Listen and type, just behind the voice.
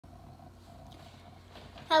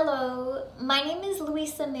Hello, my name is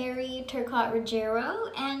Luisa Mary Turcotte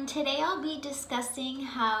Ruggiero, and today I'll be discussing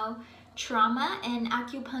how trauma and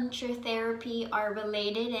acupuncture therapy are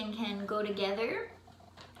related and can go together.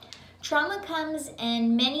 Trauma comes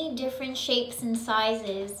in many different shapes and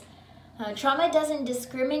sizes. Trauma doesn't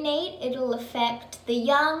discriminate. It'll affect the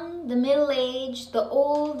young, the middle-aged, the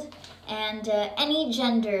old, and any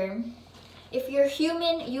gender. If you're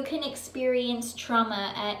human, you can experience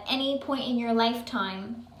trauma at any point in your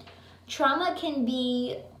lifetime. Trauma can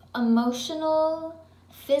be emotional,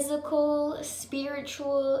 physical,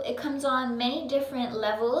 spiritual. It comes on many different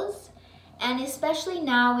levels. And especially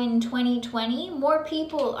now in 2020, more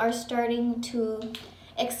people are starting to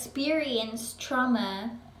experience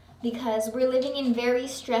trauma because we're living in very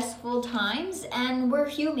stressful times and we're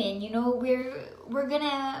human, we're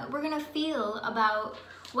gonna feel about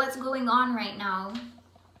what's going on right now.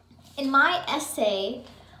 In my essay,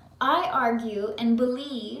 I argue and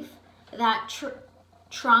believe that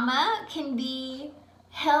trauma can be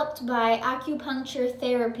helped by acupuncture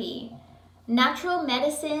therapy. Natural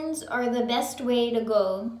medicines are the best way to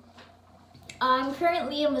go. I'm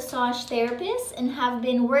currently a massage therapist and have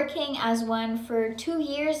been working as one for 2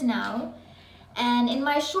 years now. And in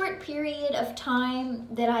my short period of time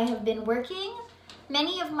that I have been working,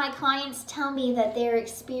 many of my clients tell me that they're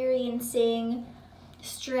experiencing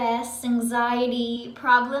stress, anxiety,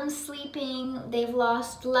 problems sleeping, they've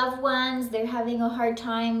lost loved ones, they're having a hard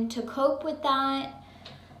time to cope with that.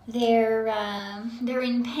 They're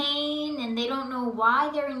in pain and they don't know why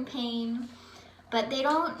they're in pain, but they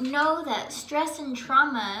don't know that stress and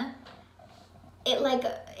trauma,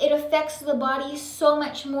 it affects the body so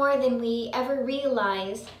much more than we ever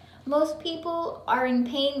realize. Most people are in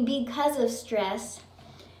pain because of stress.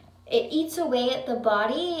 It eats away at the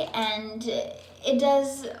body and it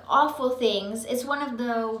does awful things. It's one of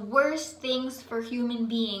the worst things for human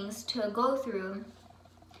beings to go through.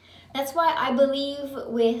 That's why I believe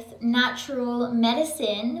with natural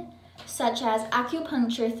medicine, such as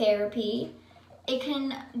acupuncture therapy, it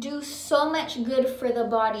can do so much good for the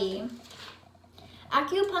body.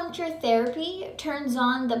 Acupuncture therapy turns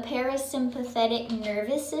on the parasympathetic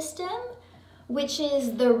nervous system, which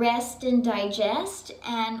is the rest and digest.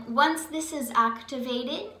 And once this is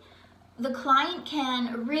activated, the client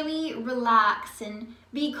can really relax and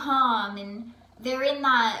be calm, and they're in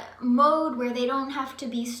that mode where they don't have to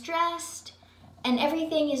be stressed and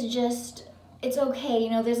everything is just, it's okay,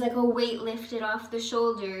 there's like a weight lifted off the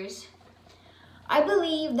shoulders. I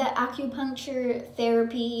believe that acupuncture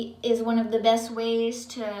therapy is one of the best ways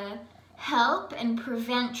to help and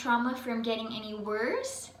prevent trauma from getting any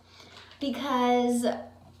worse because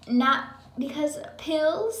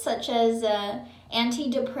pills such as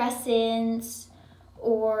antidepressants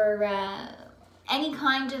or any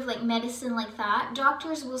kind of medicine like that,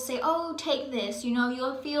 doctors will say, oh, take this,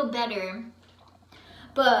 you'll feel better.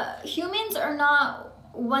 But humans are not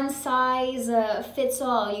one size fits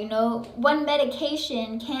all, One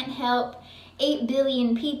medication can't help 8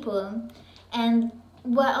 billion people. And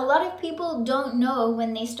what a lot of people don't know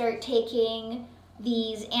when they start taking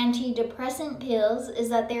these antidepressant pills is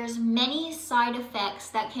that there's many side effects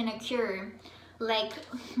that can occur, like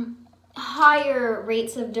higher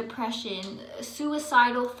rates of depression,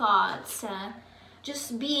 suicidal thoughts,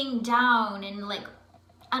 just being down and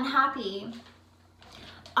unhappy.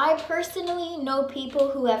 I personally know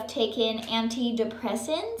people who have taken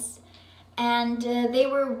antidepressants and they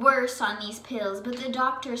were worse on these pills, but the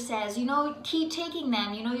doctor says, keep taking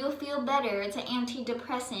them, you'll feel better, it's an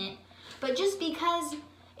antidepressant. But just because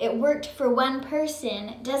it worked for one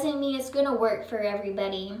person doesn't mean it's gonna work for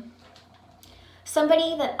everybody.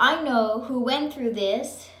 Somebody that I know who went through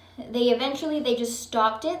this, they just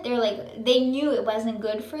stopped it. They knew it wasn't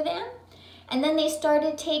good for them. And then they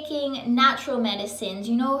started taking natural medicines,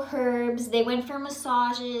 herbs. They went for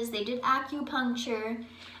massages, they did acupuncture.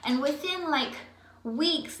 And within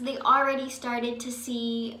weeks, they already started to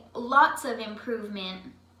see lots of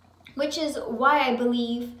improvement, which is why I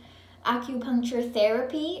believe acupuncture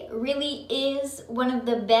therapy really is one of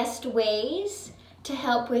the best ways to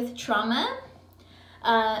help with trauma.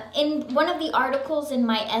 In one of the articles in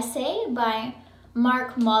my essay by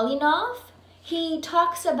Mark Molinoff, he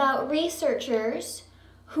talks about researchers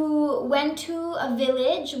who went to a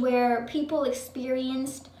village where people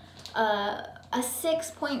experienced a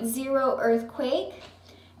 6.0 earthquake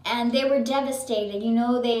and they were devastated,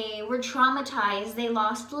 they were traumatized. They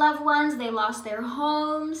lost loved ones, they lost their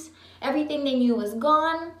homes, everything they knew was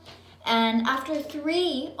gone. And after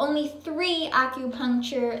only three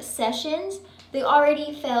acupuncture sessions, they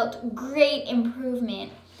already felt great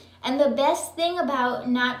improvement. And the best thing about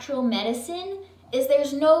natural medicine is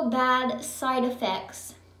there's no bad side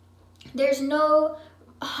effects. There's no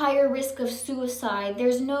higher risk of suicide.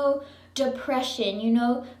 There's no depression, you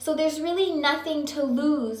know? So there's really nothing to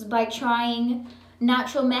lose by trying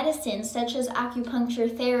natural medicines such as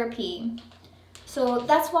acupuncture therapy. So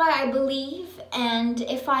that's why I believe, and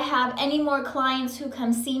if I have any more clients who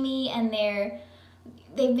come see me and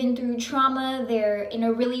they've been through trauma, they're in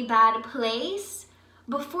a really bad place,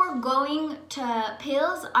 before going to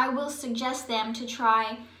pills, I will suggest them to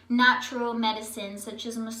try natural medicines such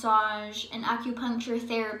as massage and acupuncture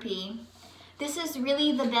therapy. This is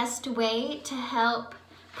really the best way to help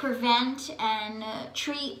prevent and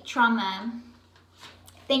treat trauma.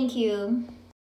 Thank you.